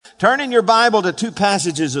Turn in your Bible to two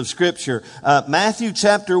passages of Scripture, Matthew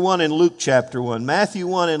chapter 1 and Luke chapter 1. Matthew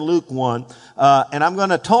 1 and Luke 1. And I'm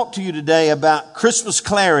going to talk to you today about Christmas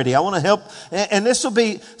clarity. I want to help, and this will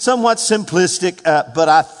be somewhat simplistic, but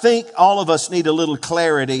I think all of us need a little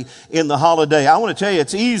clarity in the holiday. I want to tell you,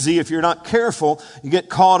 it's easy if you're not careful. You get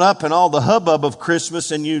caught up in all the hubbub of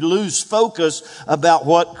Christmas and you lose focus about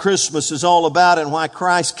what Christmas is all about and why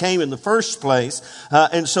Christ came in the first place.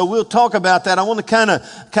 And so we'll talk about that. I want to kind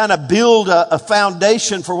of build a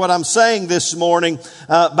foundation for what I'm saying this morning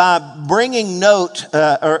by bringing note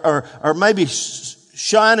or maybe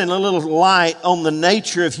shining a little light on the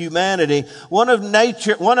nature of humanity. One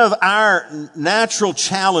of our natural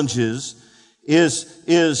challenges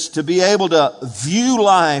is to be able to view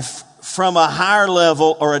life from a higher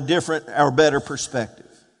level or a different or better perspective.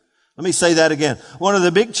 Let me say that again. One of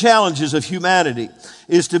the big challenges of humanity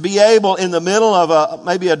is to be able, in the middle of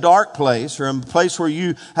maybe a dark place or a place where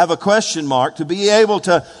you have a question mark, to be able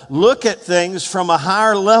to look at things from a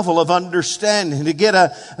higher level of understanding, to get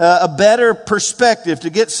a better perspective, to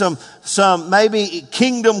get some maybe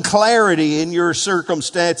kingdom clarity in your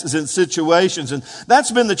circumstances and situations. And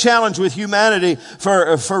that's been the challenge with humanity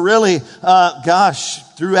for really,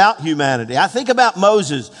 throughout humanity. I think about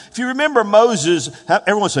Moses. If you remember Moses,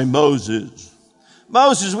 everyone say Moses.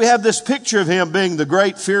 Moses, we have this picture of him being the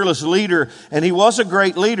great fearless leader, and he was a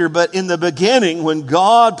great leader, but in the beginning, when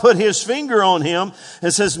God put his finger on him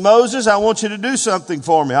and says, Moses, I want you to do something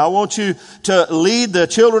for me. I want you to lead the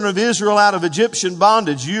children of Israel out of Egyptian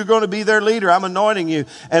bondage. You're going to be their leader. I'm anointing you.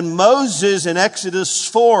 And Moses in Exodus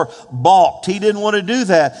 4 balked. He didn't want to do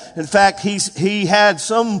that. In fact, he had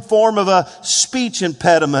some form of a speech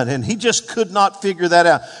impediment, and he just could not figure that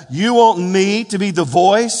out. You want me to be the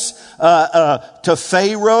voice to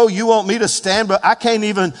Pharaoh? You want me to stand, but I can't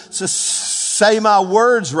even say my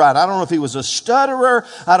words right. I don't know if he was a stutterer.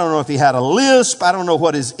 I don't know if he had a lisp. I don't know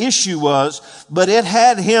what his issue was, but it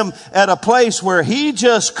had him at a place where he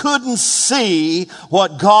just couldn't see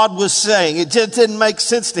what God was saying. It just didn't make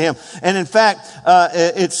sense to him. And in fact,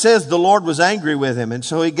 it says the Lord was angry with him. And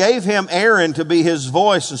so he gave him Aaron to be his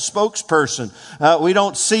voice, a spokesperson. We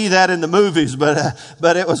don't see that in the movies, but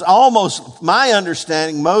it was almost my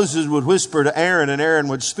understanding Moses would whisper to Aaron and Aaron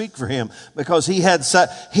would speak for him because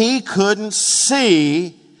he couldn't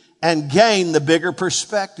see and gain the bigger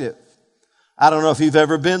perspective. I don't know if you've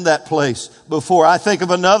ever been that place before. I think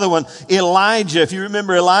of another one, Elijah. If you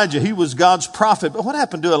remember Elijah, he was God's prophet. But what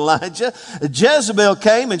happened to Elijah? Jezebel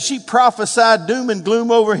came and she prophesied doom and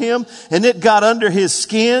gloom over him, and it got under his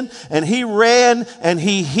skin, and he ran and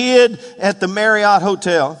he hid at the Marriott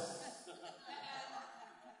Hotel.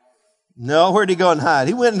 No, where'd he go and hide?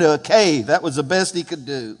 He went into a cave. That was the best he could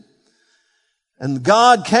do. And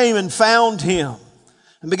God came and found him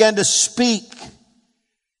and began to speak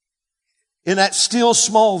in that still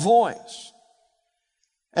small voice.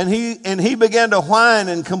 And he began to whine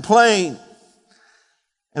and complain.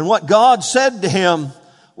 And what God said to him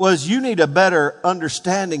was, you need a better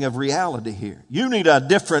understanding of reality here. You need a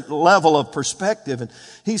different level of perspective. And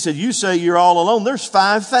he said, you say you're all alone. There's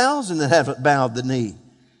 5,000 that haven't bowed the knee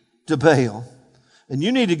to Baal. And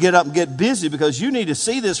you need to get up and get busy because you need to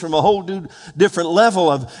see this from a whole different level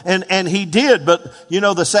of, and he did. But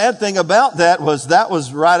the sad thing about that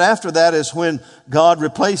was right after that is when God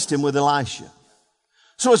replaced him with Elisha.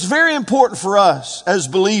 So it's very important for us as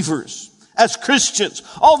believers, as Christians.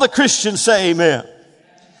 All the Christians say amen.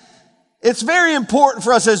 It's very important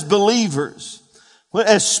for us as believers,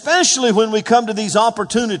 especially when we come to these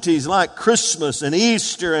opportunities like Christmas and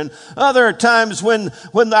Easter and other times when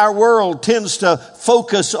our world tends to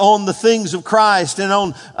focus on the things of Christ and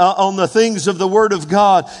on the things of the Word of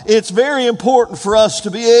God. It's very important for us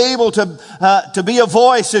to be able to be a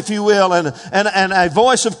voice, if you will, and a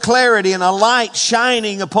voice of clarity and a light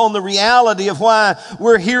shining upon the reality of why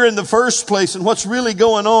we're here in the first place and what's really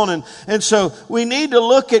going on. And so we need to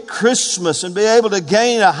look at Christmas and be able to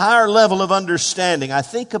gain a higher level of understanding. I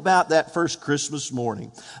think about that first Christmas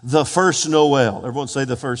morning, the first Noel. Everyone say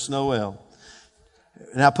the first Noel.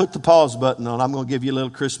 Now put the pause button on. I'm going to give you a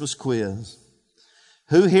little Christmas quiz.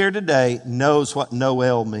 Who here today knows what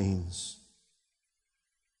Noel means?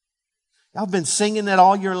 Y'all been singing that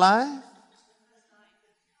all your life?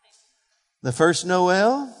 The first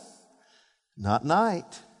Noel? Not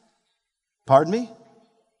night. Pardon me?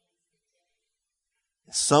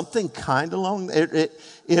 Something kind of along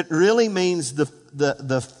it really means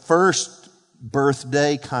the first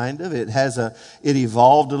birthday, kind of. It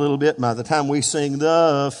evolved a little bit. By the time we sing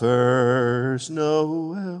the first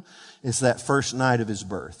Noel, it's that first night of his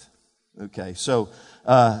birth. Okay, so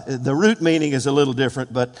The root meaning is a little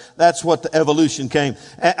different, but that's what the evolution came.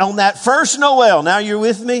 On that first Noel, now you're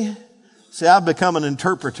with me? See, I've become an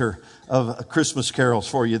interpreter of Christmas carols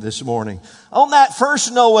for you this morning. On that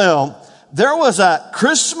first Noel, there was a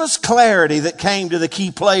Christmas clarity that came to the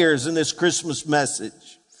key players in this Christmas message.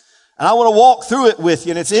 And I want to walk through it with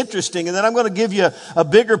you, and it's interesting. And then I'm going to give you a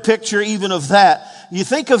bigger picture even of that. You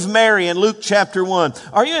think of Mary in Luke chapter 1.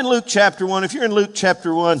 Are you in Luke chapter 1? If you're in Luke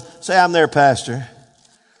chapter 1, say, I'm there, Pastor.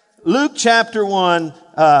 Luke chapter 1,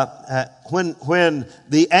 when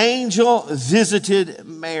the angel visited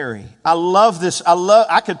Mary. I love this.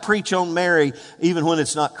 I could preach on Mary even when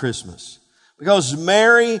it's not Christmas. Because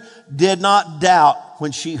Mary did not doubt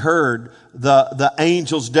when she heard the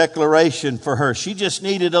angel's declaration for her. She just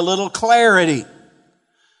needed a little clarity.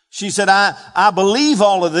 She said, I believe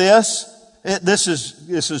all of this. This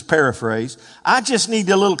is paraphrase. I just need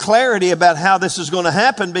a little clarity about how this is going to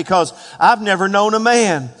happen because I've never known a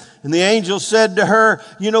man. And the angel said to her,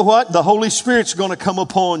 you know what? The Holy Spirit's going to come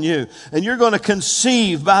upon you and you're going to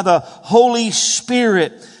conceive by the Holy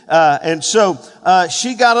Spirit. And so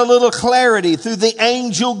she got a little clarity through the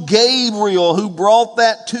angel Gabriel who brought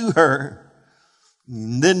that to her.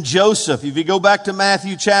 And then Joseph, if you go back to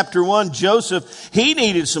Matthew chapter 1, Joseph, he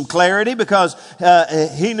needed some clarity because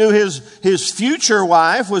he knew his future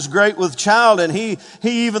wife was great with child, and he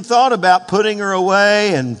even thought about putting her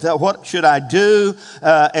away and what should I do?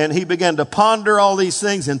 And he began to ponder all these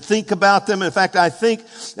things and think about them. In fact, I think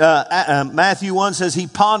Matthew 1 says he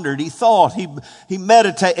pondered, he thought, he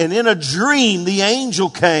meditated, and in a dream the angel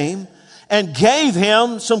came and gave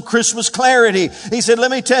him some Christmas clarity. He said, let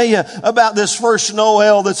me tell you about this first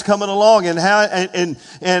Noel that's coming along, and how,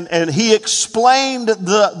 and he explained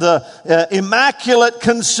the immaculate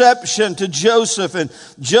conception to Joseph, and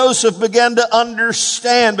Joseph began to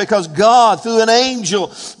understand because God, through an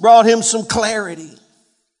angel, brought him some clarity.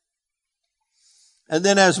 And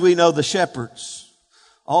then, as we know, the shepherds,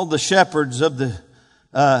 all the shepherds of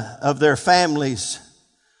their families,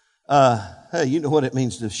 hey, you know what it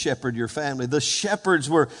means to shepherd your family. The shepherds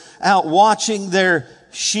were out watching their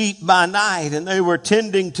sheep by night, and they were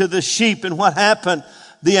tending to the sheep. And what happened?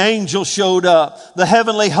 The angel showed up. The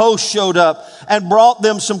heavenly host showed up and brought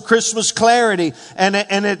them some Christmas clarity. And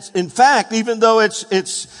it's, in fact, even though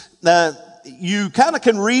you kind of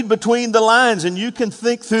can read between the lines and you can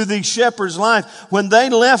think through these shepherds' life. When they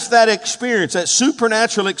left that experience, that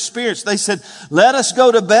supernatural experience, they said, let us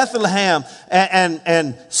go to Bethlehem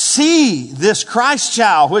and see this Christ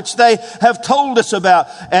child, which they have told us about.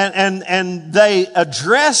 And they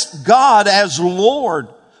addressed God as Lord,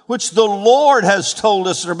 which the Lord has told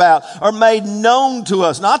us about or made known to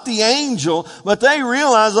us. Not the angel, but they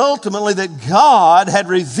realized ultimately that God had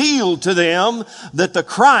revealed to them that the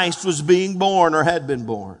Christ was being born or had been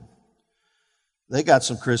born. They got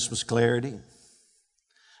some Christmas clarity.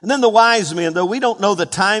 And then the wise men, though we don't know the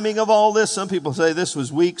timing of all this, some people say this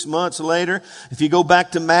was weeks, months later. If you go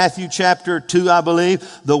back to Matthew chapter 2, I believe,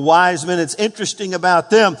 the wise men, it's interesting about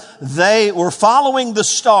them. They were following the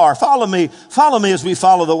star. Follow me as we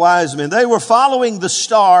follow the wise men. They were following the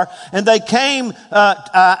star, and they came,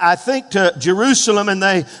 I think, to Jerusalem, and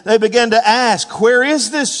they began to ask, where is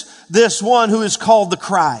this one who is called the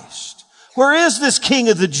Christ? Where is this King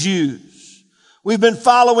of the Jews? We've been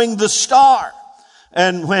following the star.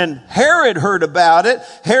 And when Herod heard about it,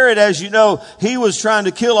 Herod, as you know, he was trying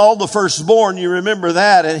to kill all the firstborn. You remember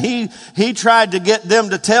that. And he tried to get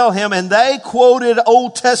them to tell him, and they quoted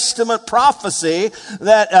Old Testament prophecy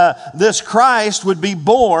that this Christ would be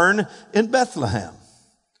born in Bethlehem.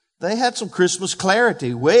 They had some Christmas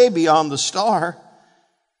clarity way beyond the star.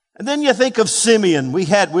 And then you think of Simeon.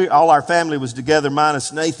 All our family was together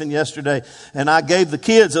minus Nathan yesterday, and I gave the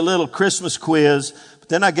kids a little Christmas quiz.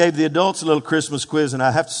 Then I gave the adults a little Christmas quiz, and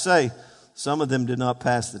I have to say, some of them did not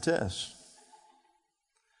pass the test.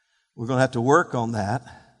 We're going to have to work on that.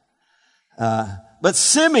 But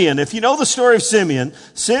Simeon, if you know the story of Simeon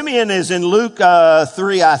is in Luke 3,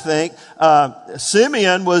 I think.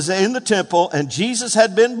 Simeon was in the temple, and Jesus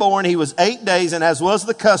had been born. He was 8 days, and as was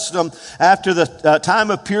the custom, after the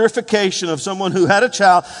time of purification of someone who had a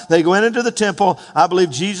child, they went into the temple. I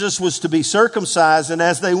believe Jesus was to be circumcised, and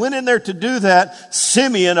as they went in there to do that,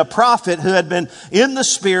 Simeon, a prophet who had been in the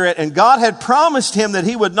Spirit, and God had promised him that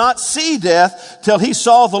he would not see death till he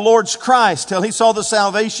saw the Lord's Christ, till he saw the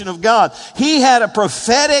salvation of God. He had a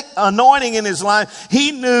prophetic anointing in his life.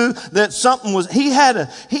 He knew that something was, he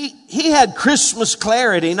had Christmas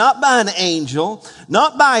clarity, not by an angel,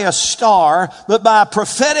 not by a star, but by a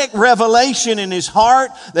prophetic revelation in his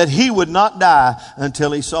heart that he would not die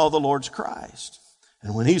until he saw the Lord's Christ.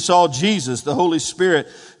 And when he saw Jesus, the Holy Spirit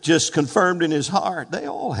just confirmed in his heart. They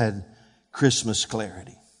all had Christmas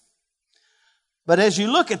clarity. But as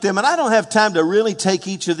you look at them, and I don't have time to really take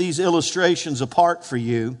each of these illustrations apart for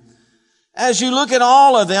you, as you look at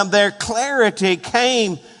all of them, their clarity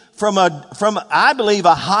came from I believe,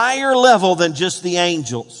 a higher level than just the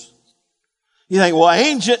angels. You think, well,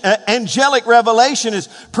 angelic revelation is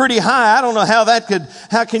pretty high. I don't know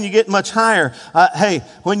how can you get much higher? Hey,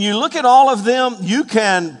 when you look at all of them, you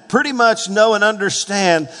can pretty much know and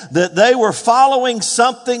understand that they were following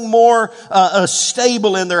something more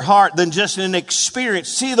stable in their heart than just an experience.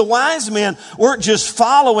 See, the wise men weren't just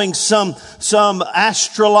following some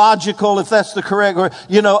astrological, if that's the correct word,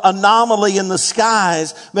 anomaly in the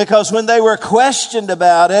skies, because when they were questioned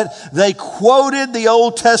about it, they quoted the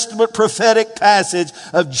Old Testament prophetic passage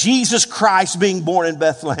of Jesus Christ being born in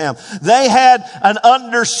Bethlehem. They had an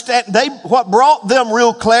understanding. What brought them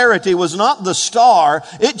real clarity was not the star.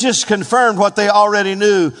 It just confirmed what they already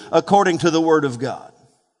knew according to the Word of God.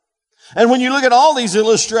 And when you look at all these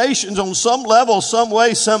illustrations on some level, some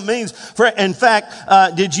way, some means. In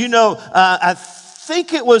fact, did you know, I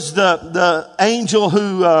think it was the angel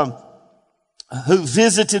who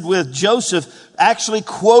visited with Joseph actually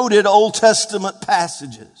quoted Old Testament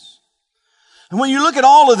passages. And when you look at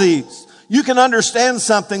all of these, you can understand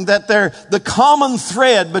something, that the common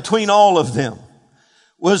thread between all of them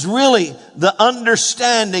was really the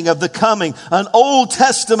understanding of the coming, an Old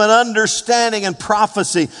Testament understanding and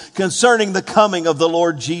prophecy concerning the coming of the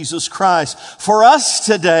Lord Jesus Christ. For us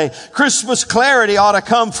today, Christmas clarity ought to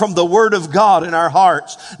come from the Word of God in our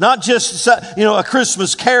hearts. Not just, a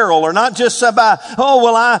Christmas carol, or not just about,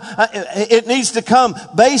 it needs to come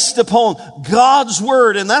based upon God's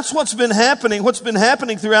Word. And that's what's been happening. What's been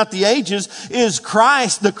happening throughout the ages is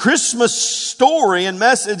Christ, the Christmas story and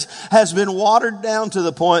message, has been watered down to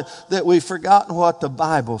the point that we've forgotten what the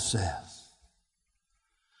Bible says.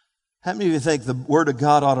 How many of you think the Word of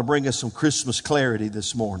God ought to bring us some Christmas clarity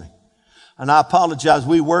this morning? And I apologize,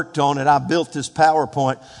 we worked on it. I built this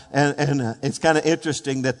PowerPoint, and it's kind of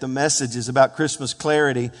interesting that the message is about Christmas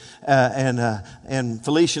clarity. And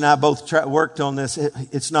Felicia and I both worked on this.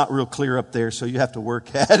 It's not real clear up there, so you have to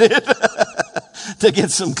work at it to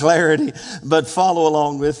get some clarity. But follow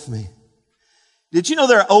along with me. Did you know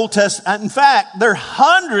there are in fact, there are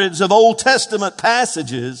hundreds of Old Testament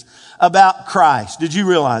passages about Christ. Did you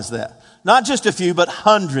realize that? Not just a few, but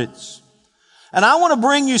hundreds. And I want to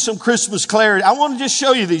bring you some Christmas clarity. I want to just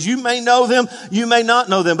show you these. You may know them, you may not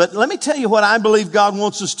know them, but let me tell you what I believe God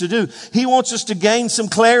wants us to do. He wants us to gain some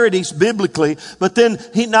clarity biblically, but then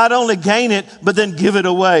He not only gain it, but then give it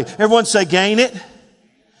away. Everyone say, gain it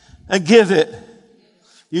and give it.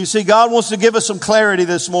 You see, God wants to give us some clarity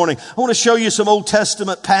this morning. I want to show you some Old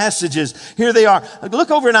Testament passages. Here they are. Look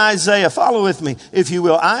over in Isaiah. Follow with me, if you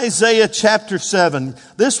will. Isaiah chapter 7.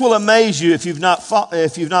 This will amaze you if you've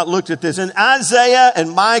not looked at this. And Isaiah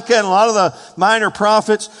and Micah and a lot of the minor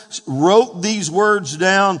prophets wrote these words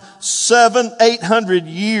down 800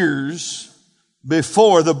 years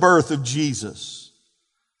before the birth of Jesus.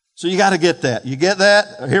 So you got to get that. You get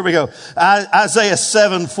that? Here we go. Isaiah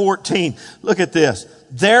 7:14. Look at this.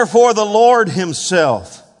 Therefore the Lord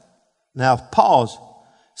Himself. Now pause.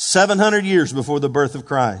 700 years before the birth of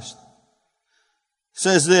Christ.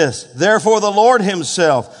 Says this. Therefore the Lord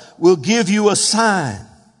Himself will give you a sign.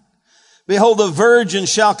 Behold, the virgin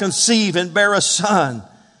shall conceive and bear a son.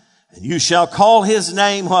 And you shall call His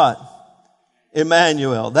name what?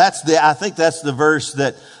 Emmanuel. I think that's the verse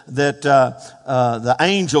that the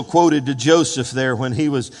angel quoted to Joseph there when he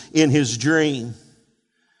was in his dream.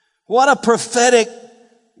 What a prophetic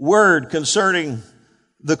word concerning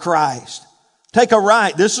the Christ. Take a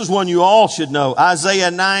right. This is one you all should know.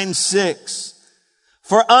 Isaiah 9:6.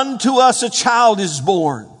 For unto us a child is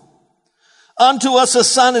born. Unto us a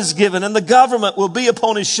son is given, and the government will be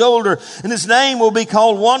upon His shoulder, and His name will be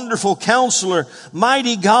called Wonderful Counselor,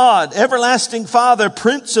 Mighty God, Everlasting Father,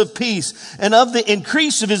 Prince of Peace. And of the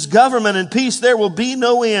increase of His government and peace there will be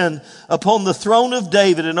no end upon the throne of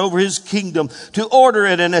David and over His kingdom, to order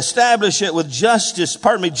it and establish it with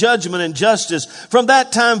judgment and justice. From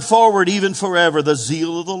that time forward, even forever, the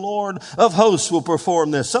zeal of the Lord of hosts will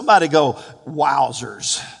perform this. Somebody go,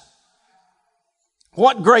 wowzers.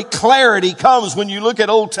 What great clarity comes when you look at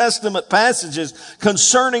Old Testament passages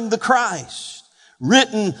concerning the Christ,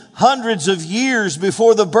 written hundreds of years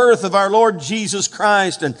before the birth of our Lord Jesus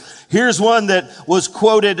Christ. And here's one that was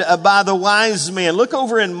quoted by the wise men. Look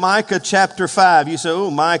over in Micah chapter 5. You say, oh,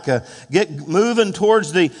 Micah, get moving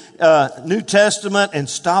towards the New Testament and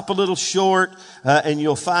stop a little short, and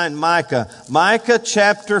you'll find Micah. Micah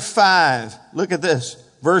chapter 5. Look at this,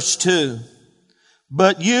 verse 2.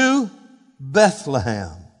 But you, Bethlehem.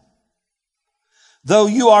 Though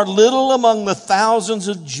you are little among the thousands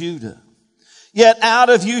of Judah, yet out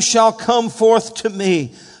of you shall come forth to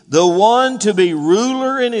me the one to be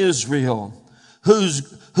ruler in Israel,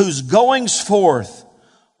 whose goings forth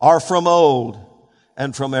are from old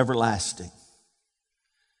and from everlasting.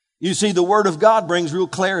 You see, the Word of God brings real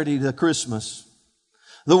clarity to Christmas.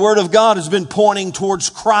 The Word of God has been pointing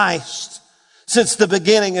towards Christ since the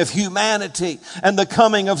beginning of humanity and the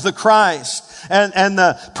coming of the Christ and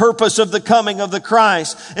the purpose of the coming of the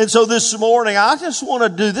Christ. And so this morning, I just want to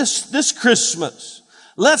do this Christmas.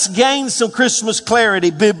 Let's gain some Christmas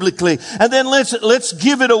clarity biblically. And then let's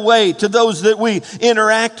give it away to those that we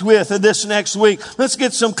interact with in this next week. Let's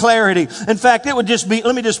get some clarity. In fact, it would just be,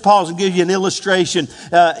 let me just pause and give you an illustration.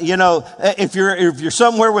 If you're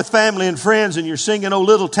somewhere with family and friends and you're singing "O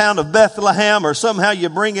Little Town of Bethlehem," or somehow you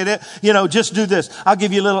bring it in, just do this. I'll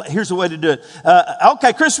give you here's a way to do it.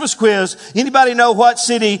 Okay, Christmas quiz. Anybody know what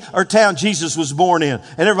city or town Jesus was born in?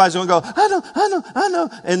 And everybody's going to go, I know.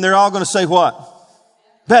 And they're all going to say what?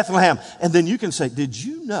 Bethlehem. And then you can say, did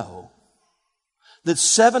you know that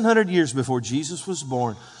 700 years before Jesus was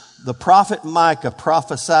born, the prophet Micah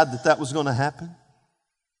prophesied that was going to happen?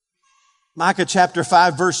 Micah chapter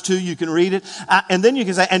 5 verse 2, you can read it. And then you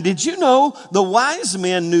can say, and did you know the wise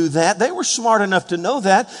men knew that? They were smart enough to know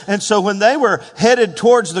that. And so when they were headed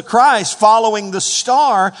towards the Christ, following the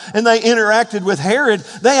star, and they interacted with Herod,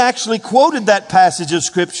 they actually quoted that passage of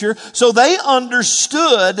Scripture. So they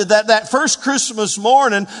understood that first Christmas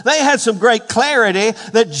morning, they had some great clarity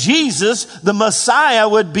that Jesus, the Messiah,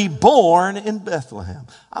 would be born in Bethlehem.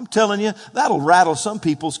 I'm telling you, that'll rattle some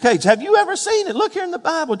people's cage. Have you ever seen it? Look here in the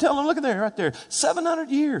Bible. Tell them, look at there, right there. 700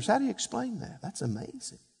 years. How do you explain that? That's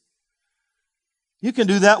amazing. You can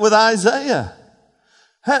do that with Isaiah.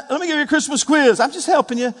 Let me give you a Christmas quiz. I'm just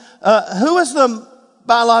helping you. Who is the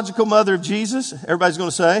biological mother of Jesus? Everybody's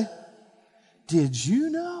going to say, did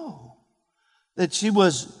you know that she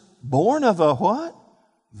was born of a what?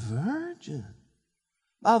 Virgin.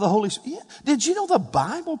 By the Holy Spirit. Yeah. Did you know the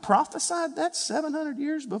Bible prophesied that 700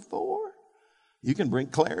 years before? You can bring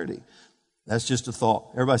clarity. That's just a thought.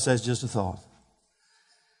 Everybody says just a thought.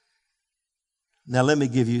 Now let me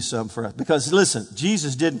give you some for us. Because listen,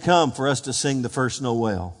 Jesus didn't come for us to sing the first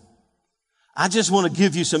Noel. I just want to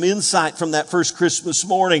give you some insight from that first Christmas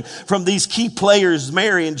morning from these key players,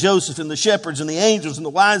 Mary and Joseph and the shepherds and the angels and the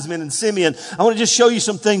wise men and Simeon. I want to just show you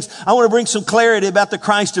some things. I want to bring some clarity about the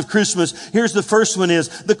Christ of Christmas. Here's the first one is,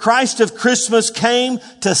 the Christ of Christmas came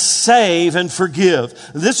to save and forgive.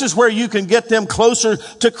 This is where you can get them closer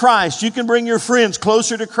to Christ. You can bring your friends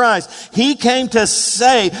closer to Christ. He came to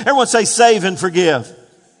save. Everyone say save and forgive.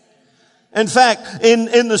 In fact,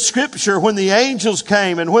 in the Scripture, when the angels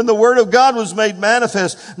came and when the Word of God was made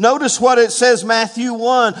manifest, notice what it says, Matthew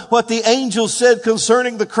 1, what the angel said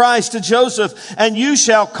concerning the Christ to Joseph. And you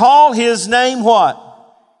shall call his name what?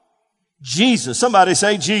 Jesus. Somebody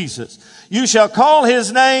say Jesus. You shall call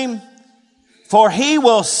his name, for he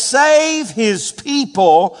will save his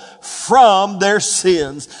people from their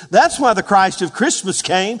sins. That's why the Christ of Christmas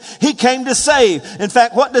came. He came to save. In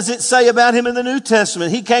fact, what does it say about him in the New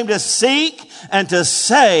Testament? He came to seek and to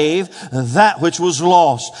save that which was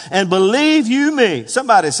lost. And believe you me,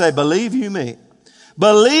 somebody say, believe you me.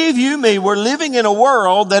 Believe you me, we're living in a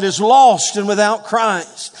world that is lost and without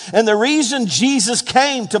Christ. And the reason Jesus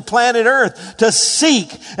came to planet Earth to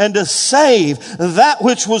seek and to save that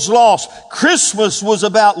which was lost. Christmas was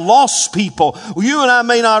about lost people. You and I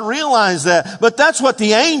may not realize that, but that's what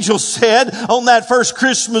the angel said on that first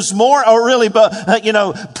Christmas morning, or really,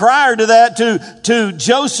 prior to that to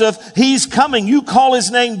Joseph, he's coming. You call his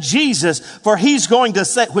name Jesus, for he's going to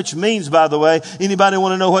save, which means, by the way, anybody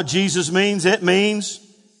want to know what Jesus means? It means,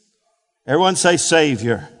 everyone say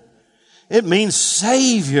Savior. It means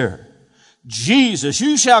Savior. Jesus.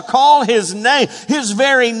 You shall call his name. His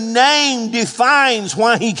very name defines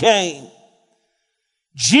why he came.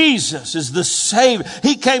 Jesus is the Savior.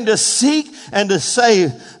 He came to seek and to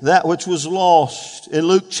save that which was lost. In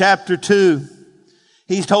Luke chapter 2,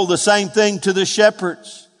 he told the same thing to the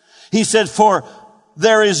shepherds. He said, for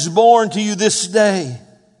there is born to you this day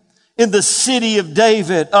in the city of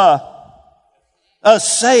David a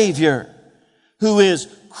Savior who is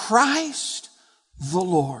Christ the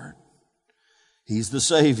Lord. He's the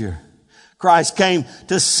Savior. Christ came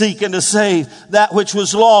to seek and to save that which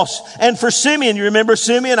was lost. And for Simeon, you remember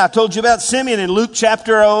Simeon? I told you about Simeon in Luke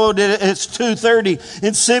chapter, it's 2:30.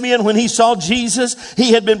 In Simeon, when he saw Jesus,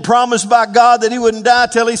 he had been promised by God that he wouldn't die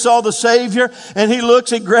till he saw the Savior. And he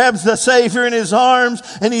looks and grabs the Savior in his arms,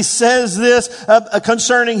 and he says this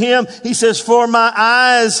concerning him. He says, for my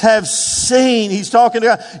eyes have seen, he's talking to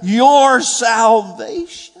God, your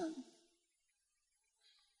salvation.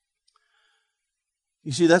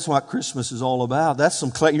 You see, that's what Christmas is all about. That's you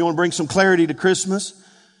want to bring some clarity to Christmas?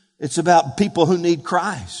 It's about people who need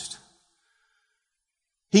Christ.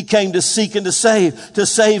 He came to seek and to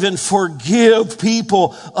save and forgive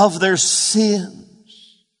people of their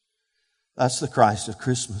sins. That's the Christ of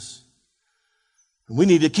Christmas. We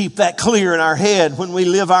need to keep that clear in our head when we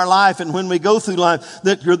live our life and when we go through life,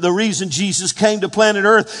 that the reason Jesus came to planet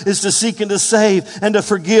Earth is to seek and to save and to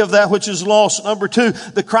forgive that which is lost. Number two,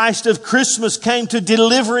 the Christ of Christmas came to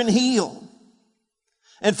deliver and heal.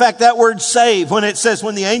 In fact, that word save, when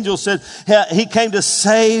the angel said he came to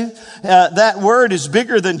save, that word is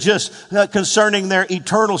bigger than just concerning their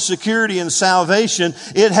eternal security and salvation.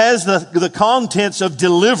 It has the contents of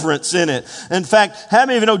deliverance in it. In fact, how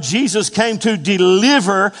many of you know Jesus came to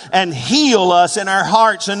deliver and heal us in our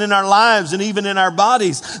hearts and in our lives and even in our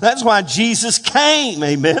bodies? That's why Jesus came.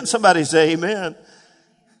 Amen. Somebody say amen.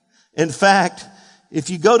 In fact, if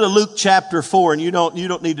you go to Luke chapter 4, and you don't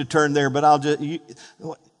need to turn there, but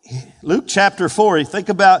Luke chapter 4, you think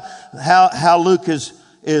about how Luke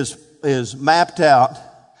is mapped out.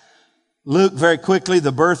 Luke, very quickly,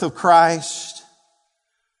 the birth of Christ,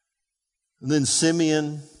 and then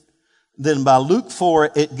Simeon. Then by Luke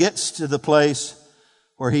 4, it gets to the place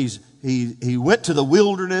where he went to the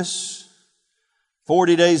wilderness.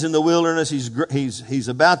 40 days in the wilderness. He's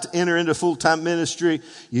about to enter into full-time ministry.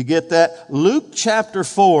 You get that? Luke chapter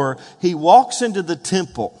 4, he walks into the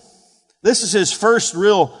temple. This is his first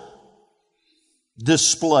real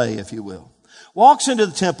display, if you will. Walks into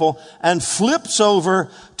the temple and flips over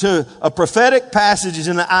to a prophetic passage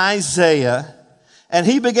in Isaiah, and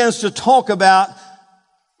he begins to talk about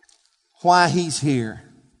why he's here.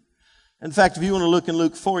 In fact, if you want to look in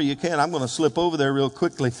Luke 4, you can. I'm going to slip over there real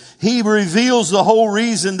quickly. He reveals the whole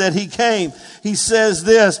reason that he came. He says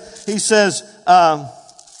this. He says,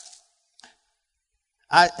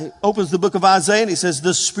 he opens the book of Isaiah and he says,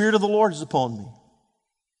 the Spirit of the Lord is upon me,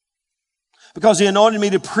 because he anointed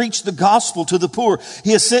me to preach the gospel to the poor.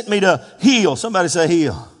 He has sent me to heal. Somebody say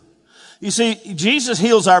heal. You see, Jesus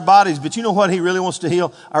heals our bodies, but you know what he really wants to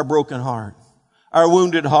heal? Our broken heart. Our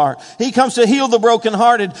wounded heart. He comes to heal the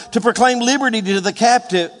brokenhearted, to proclaim liberty to the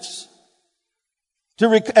captives,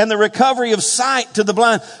 and the recovery of sight to the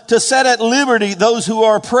blind, to set at liberty those who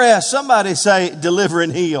are oppressed. Somebody say, deliver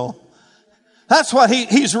and heal. That's what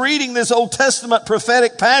he's reading this Old Testament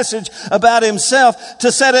prophetic passage about himself, to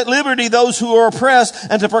set at liberty those who are oppressed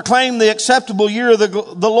and to proclaim the acceptable year of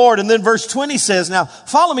the Lord. And then verse 20 says, now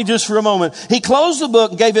follow me just for a moment. He closed the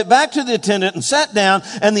book and gave it back to the attendant and sat down,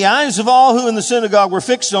 and the eyes of all who in the synagogue were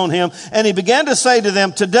fixed on him. And he began to say to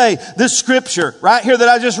them, today, this scripture right here that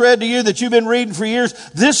I just read to you, that you've been reading for years,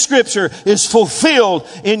 this scripture is fulfilled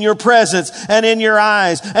in your presence and in your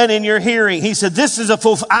eyes and in your hearing. He said,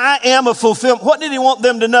 I am a fulfillment. What did he want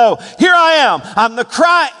them to know? Here I am. I'm the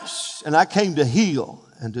Christ, and I came to heal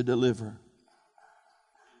and to deliver.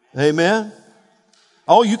 Amen.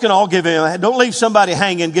 Oh, you can all give him. Don't leave somebody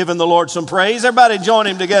hanging giving the Lord some praise. Everybody join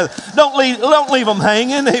him together. Don't leave them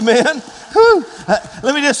hanging. Amen.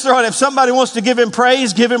 Let me just throw it. If somebody wants to give him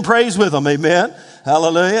praise with them. Amen.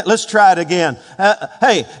 Hallelujah. Let's try it again.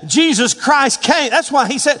 Hey, Jesus Christ came. That's why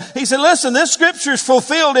he said, listen, this scripture is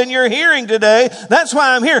fulfilled in your hearing today. That's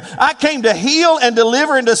why I'm here. I came to heal and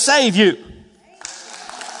deliver and to save you.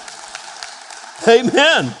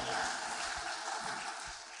 Amen.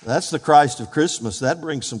 That's the Christ of Christmas. That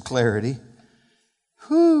brings some clarity.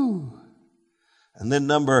 Whew. And then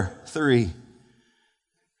number 3,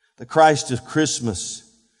 the Christ of Christmas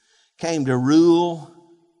came to rule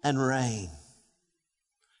and reign.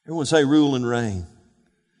 Everyone say rule and reign.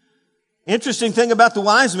 Interesting thing about the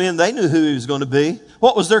wise men, they knew who he was going to be.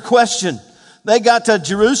 What was their question? They got to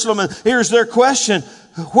Jerusalem and here's their question.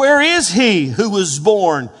 Where is he who was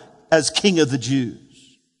born as King of the Jews?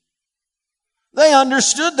 They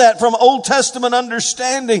understood that from Old Testament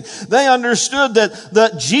understanding. They understood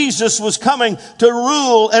that Jesus was coming to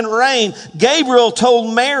rule and reign. Gabriel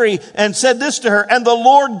told Mary and said this to her, and the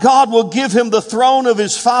Lord God will give him the throne of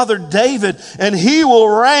his father David, and he will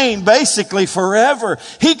reign basically forever.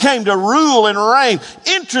 He came to rule and reign.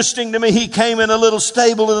 Interesting to me, he came in a little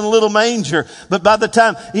stable in a little manger, but by the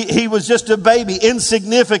time he was just a baby,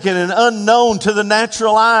 insignificant and unknown to the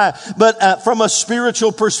natural eye. But from a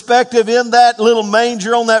spiritual perspective, in that little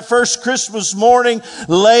manger on that first Christmas morning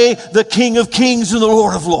lay the King of Kings and the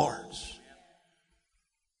Lord of Lords,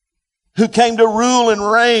 who came to rule and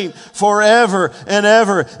reign forever and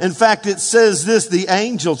ever. In fact, it says this, the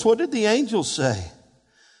angels, what did the angels say?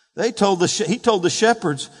 He told the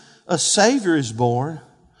shepherds, a Savior is born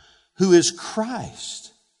who is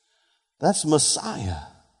Christ. That's Messiah.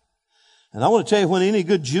 And I want to tell you, when any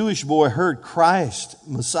good Jewish boy heard Christ,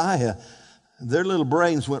 Messiah, their little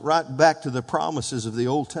brains went right back to the promises of the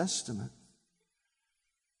Old Testament.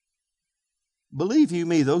 Believe you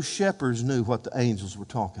me, those shepherds knew what the angels were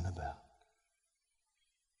talking about.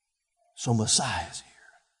 So Messiah's here.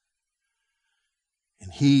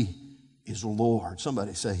 And He is Lord.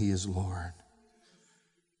 Somebody say He is Lord.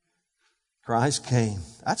 Christ came.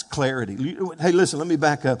 That's clarity. Hey, listen, let me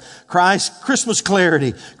back up. Christmas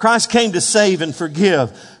clarity. Christ came to save and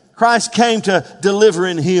forgive. Christ came to deliver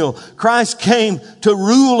and heal. Christ came to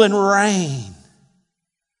rule and reign.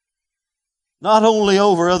 Not only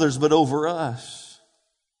over others, but over us.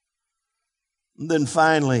 And then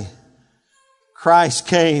finally, Christ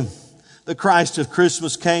came. The Christ of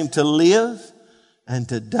Christmas came to live and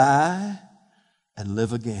to die and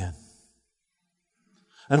live again.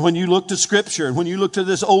 And when you look to Scripture, and when you look to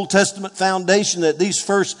this Old Testament foundation, that these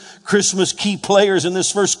first Christmas key players in this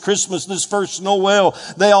first Christmas, this first Noel,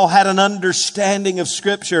 they all had an understanding of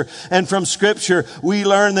Scripture. And from Scripture, we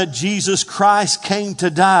learn that Jesus Christ came to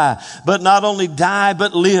die. But not only die,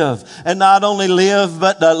 but live. And not only live,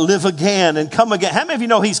 but live again and come again. How many of you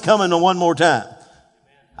know He's coming one more time?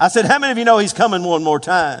 I said, how many of you know He's coming one more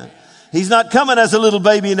time? He's not coming as a little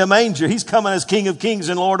baby in a manger. He's coming as King of Kings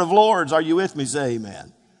and Lord of Lords. Are you with me? Say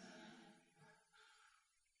amen.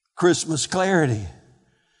 Christmas clarity.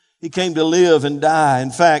 He came to live and die.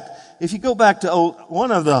 In fact, if you go back to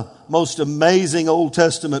one of the most amazing Old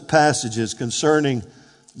Testament passages concerning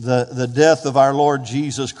the death of our Lord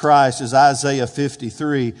Jesus Christ is Isaiah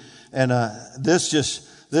 53. And I've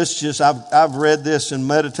read this and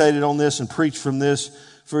meditated on this and preached from this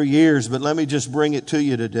for years, but let me just bring it to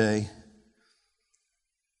you today.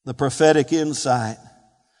 The prophetic insight.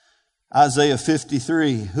 Isaiah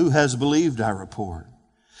 53. Who has believed our report?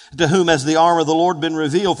 To whom has the arm of the Lord been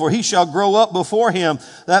revealed? For He shall grow up before Him.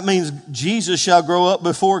 That means Jesus shall grow up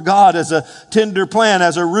before God as a tender plant,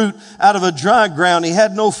 as a root out of a dry ground. He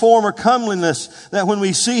had no form or comeliness that when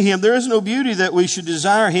we see Him, there is no beauty that we should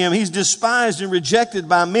desire Him. He's despised and rejected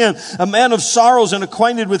by men, a man of sorrows and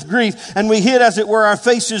acquainted with grief. And we hid, as it were, our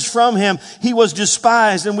faces from Him. He was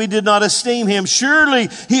despised and we did not esteem Him. Surely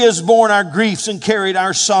He has borne our griefs and carried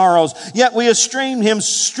our sorrows. Yet we esteemed Him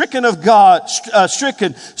stricken of God,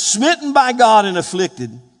 smitten by God and afflicted.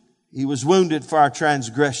 He was wounded for our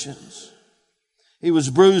transgressions. He was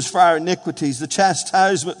bruised for our iniquities. The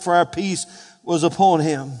chastisement for our peace was upon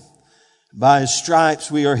Him. By His stripes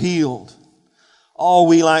we are healed. All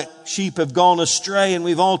we like sheep have gone astray, and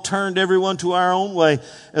we've all turned everyone to our own way.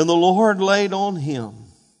 And the Lord laid on Him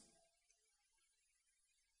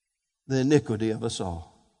the iniquity of us all.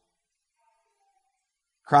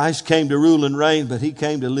 Christ came to rule and reign, but He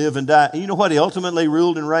came to live and die. And you know what He ultimately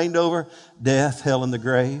ruled and reigned over? Death, hell, and the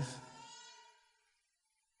grave.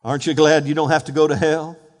 Aren't you glad you don't have to go to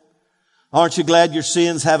hell? Aren't you glad your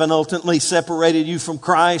sins haven't ultimately separated you from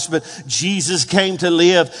Christ, but Jesus came to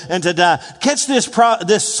live and to die? Catch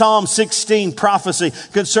this Psalm 16 prophecy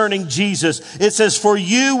concerning Jesus. It says, for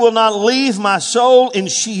you will not leave my soul in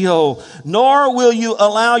Sheol, nor will you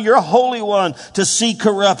allow your Holy One to see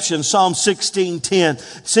corruption. Psalm 16:10.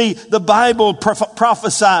 See, the Bible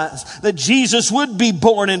prophesies that Jesus would be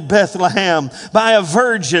born in Bethlehem by a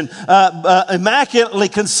virgin, immaculately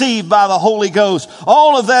conceived by the Holy Ghost.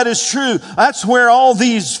 All of that is true. That's where all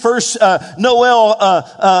these first Noel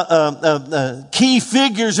key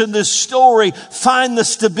figures in this story find the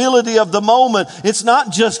stability of the moment. It's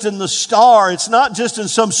not just in the star. It's not just in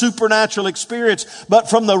some supernatural experience,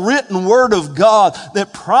 but from the written Word of God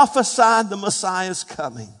that prophesied the Messiah's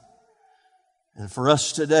coming. And for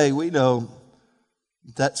us today, we know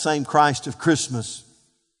that same Christ of Christmas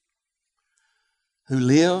who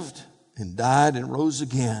lived and died and rose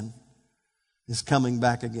again is coming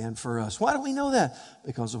back again for us. Why do we know that?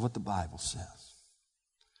 Because of what the Bible says.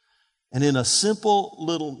 And in a simple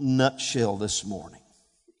little nutshell this morning,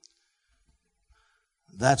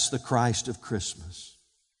 that's the Christ of Christmas.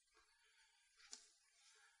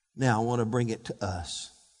 Now I want to bring it to us.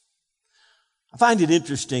 I find it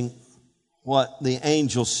interesting what the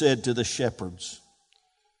angel said to the shepherds.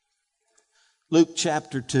 Luke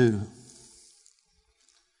chapter 2.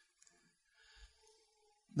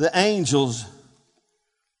 The angels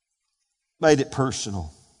made it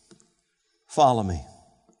personal. Follow me.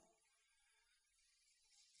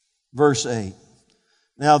 Verse 8.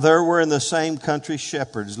 Now there were in the same country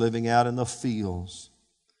shepherds living out in the fields,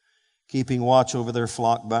 keeping watch over their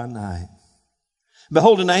flock by night.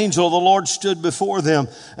 Behold, an angel of the Lord stood before them,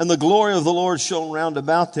 and the glory of the Lord shone round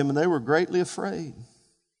about them, and they were greatly afraid.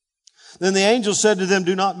 Then the angel said to them,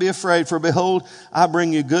 do not be afraid, for behold, I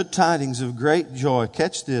bring you good tidings of great joy.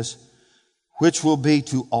 Catch this. which will be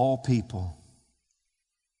to all people.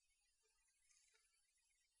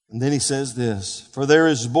 And then he says this, for there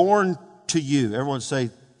is born to you. Everyone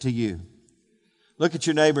say, to you. Look at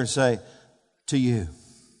your neighbor and say, to you.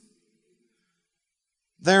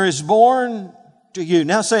 There is born to you.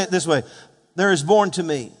 Now say it this way. There is born to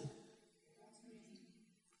me.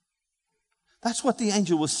 That's what the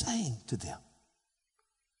angel was saying to them.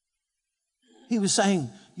 He was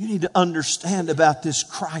saying, you need to understand about this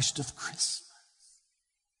Christ of Christmas.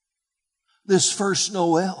 This first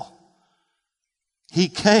Noel. He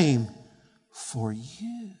came for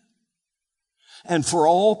you. And for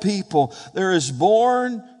all people, there is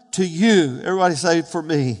born to you. Everybody say, for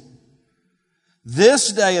me.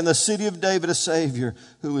 This day in the city of David a Savior,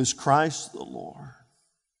 who is Christ the Lord.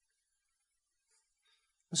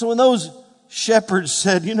 So when those shepherds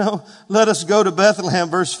said, let us go to Bethlehem,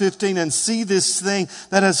 verse 15, and see this thing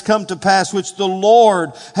that has come to pass, which the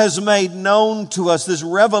Lord has made known to us. This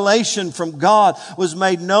revelation from God was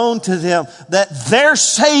made known to them, that their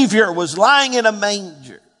Savior was lying in a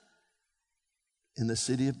manger in the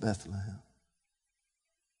city of Bethlehem.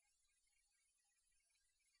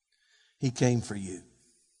 He came for you.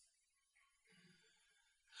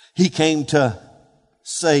 He came to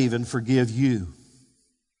save and forgive you.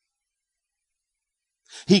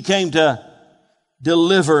 He came to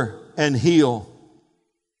deliver and heal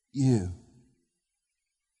you.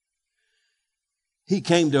 He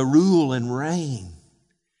came to rule and reign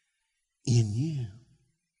in you.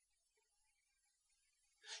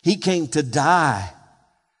 He came to die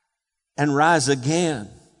and rise again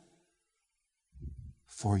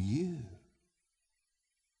for you.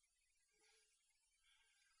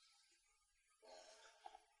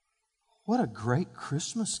 What a great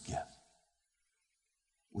Christmas gift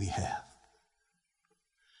we have.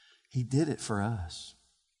 He did it for us.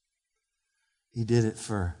 He did it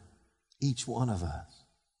for each one of us.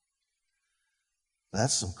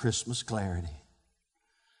 That's some Christmas clarity.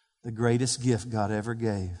 The greatest gift God ever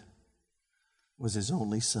gave was His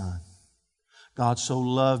only Son. God so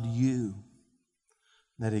loved you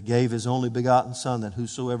that He gave His only begotten Son, that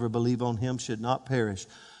whosoever believe on Him should not perish.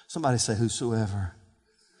 Somebody say, whosoever.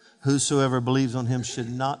 Whosoever believes on Him should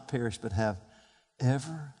not perish, but have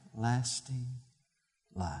everlasting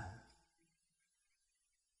life.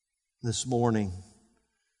 This morning,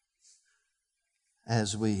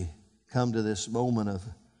 as we come to this moment of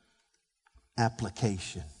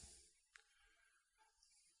application,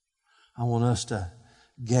 I want us to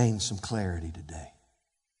gain some clarity today.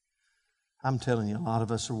 I'm telling you, a lot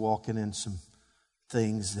of us are walking in some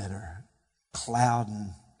things that are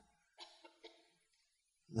clouding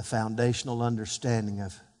the foundational understanding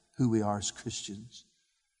of who we are as Christians.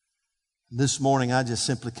 This morning, I just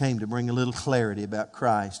simply came to bring a little clarity about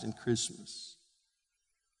Christ and Christmas,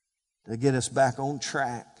 to get us back on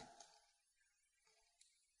track,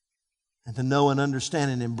 and to know and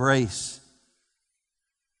understand and embrace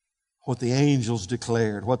what the angels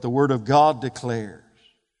declared, what the Word of God declares,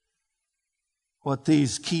 what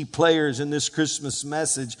these key players in this Christmas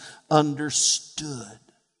message understood.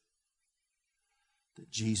 That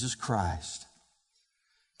Jesus Christ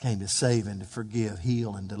came to save and to forgive,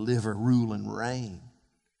 heal and deliver, rule and reign,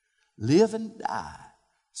 live and die,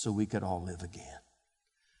 so we could all live again.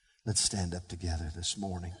 Let's stand up together this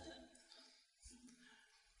morning.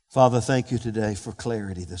 Father, thank you today for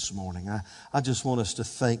clarity this morning. I just want us to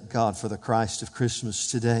thank God for the Christ of Christmas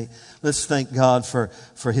today. Let's thank God for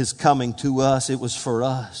His coming to us. It was for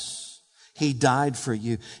us. He died for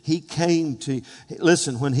you. He came to,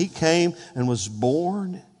 listen, when He came and was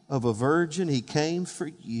born of a virgin, He came for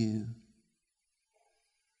you.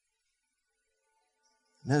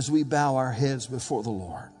 And as we bow our heads before the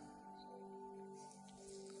Lord,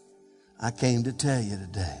 I came to tell you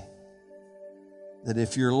today that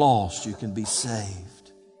if you're lost, you can be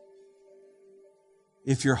saved.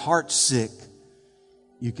 If your heart's sick,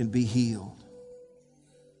 you can be healed.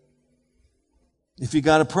 If you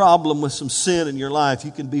got a problem with some sin in your life,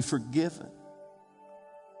 you can be forgiven.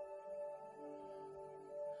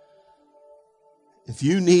 If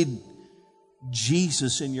you need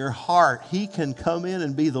Jesus in your heart, He can come in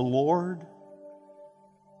and be the Lord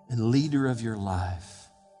and leader of your life.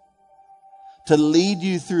 To lead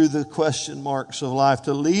you through the question marks of life,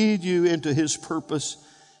 to lead you into His purpose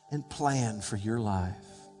and plan for your life.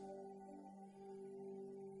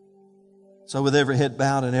 So with every head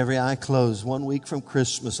bowed and every eye closed, 1 week from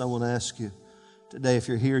Christmas, I want to ask you today, if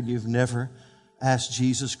you're here and you've never asked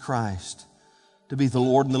Jesus Christ to be the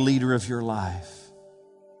Lord and the leader of your life,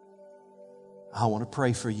 I want to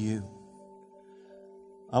pray for you.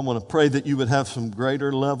 I want to pray that you would have some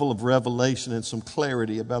greater level of revelation and some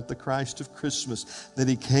clarity about the Christ of Christmas, that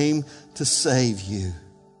He came to save you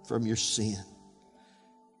from your sin,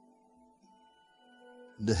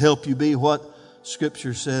 and to help you be what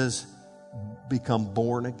Scripture says, become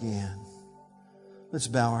born again. Let's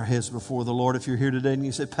bow our heads before the Lord. If you're here today and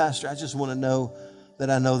you say, Pastor, I just want to know that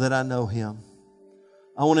I know Him.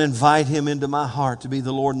 I want to invite Him into my heart to be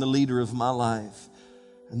the Lord and the leader of my life.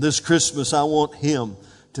 And this Christmas, I want Him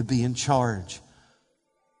to be in charge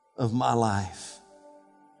of my life.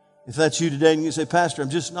 If that's you today and you say, Pastor, I'm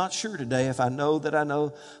just not sure today if I know that I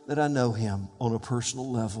know Him on a personal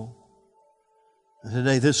level. And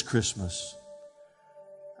today, this Christmas,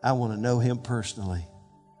 I want to know Him personally,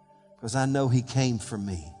 because I know He came for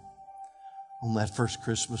me on that first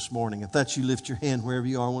Christmas morning. If that's you, lift your hand wherever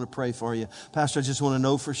you are. I want to pray for you. Pastor, I just want to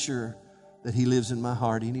know for sure that He lives in my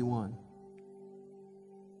heart. Anyone?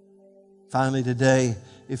 Finally today,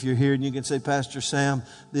 if you're here and you can say, Pastor Sam,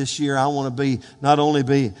 this year I want to not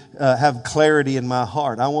only have clarity in my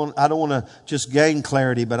heart. I don't want to just gain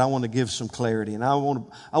clarity, but I want to give some clarity. And I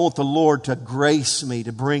want the Lord to grace me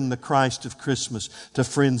to bring the Christ of Christmas to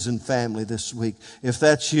friends and family this week. If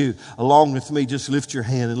that's you, along with me, just lift your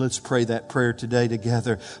hand and let's pray that prayer today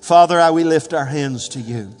together. Father, we lift our hands to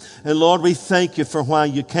you. And Lord, we thank you for why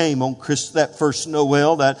you came on that first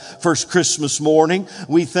Noel, that first Christmas morning.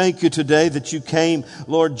 We thank you today that you came,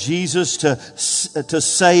 Lord Jesus, to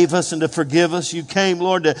save us and to forgive us. You came,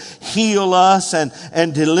 Lord, to heal us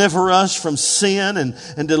and deliver us from sin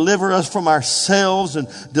and deliver us from ourselves and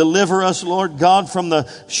deliver us, Lord God, from the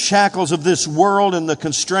shackles of this world and the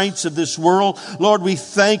constraints of this world. Lord, we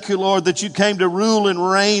thank you, Lord, that you came to rule and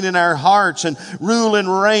reign in our hearts and rule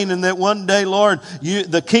and reign, and that one day, Lord,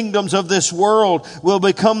 the kingdoms of this world will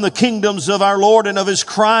become the kingdoms of our Lord and of His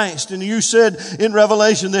Christ. And you said in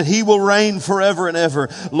Revelation that He will reign forever and ever.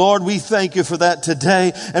 Lord, we thank you for that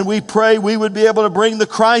today. And we pray we would be able to bring the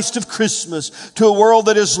Christ of Christmas to a world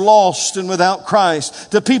that is lost and without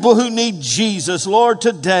Christ, to people who need Jesus. Lord,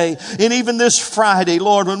 today and even this Friday,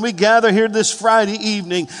 Lord, when we gather here this Friday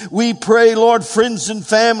evening, we pray, Lord, friends and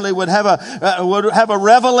family would have a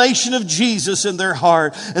revelation of Jesus in their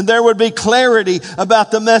heart, and there would be clarity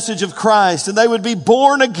about the message of Christ, and they would be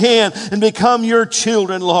born again and become your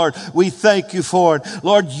children, Lord. We thank you for it.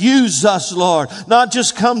 Lord, use us, Lord. Not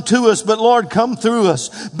just come to us, but Lord, come through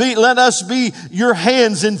us. Let us be your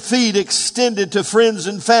hands and feet extended to friends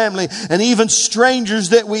and family and even strangers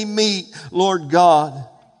that we meet. Lord God,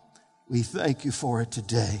 we thank you for it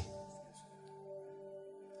today.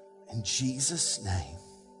 In Jesus' name.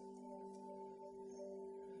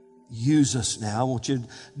 Use us now. I want you to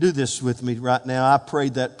do this with me right now. I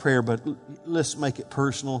prayed that prayer, but let's make it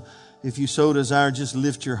personal. If you so desire, just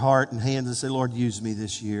lift your heart and hands and say, Lord, use me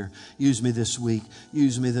this year. Use me this week.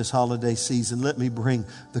 Use me this holiday season. Let me bring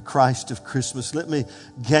the Christ of Christmas. Let me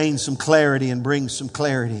gain some clarity and bring some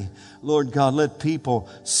clarity. Lord God, let people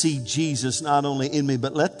see Jesus not only in me,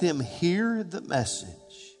 but let them hear the message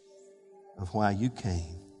of why you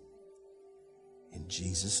came. In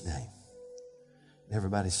Jesus' name.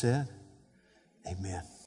 Everybody said, amen.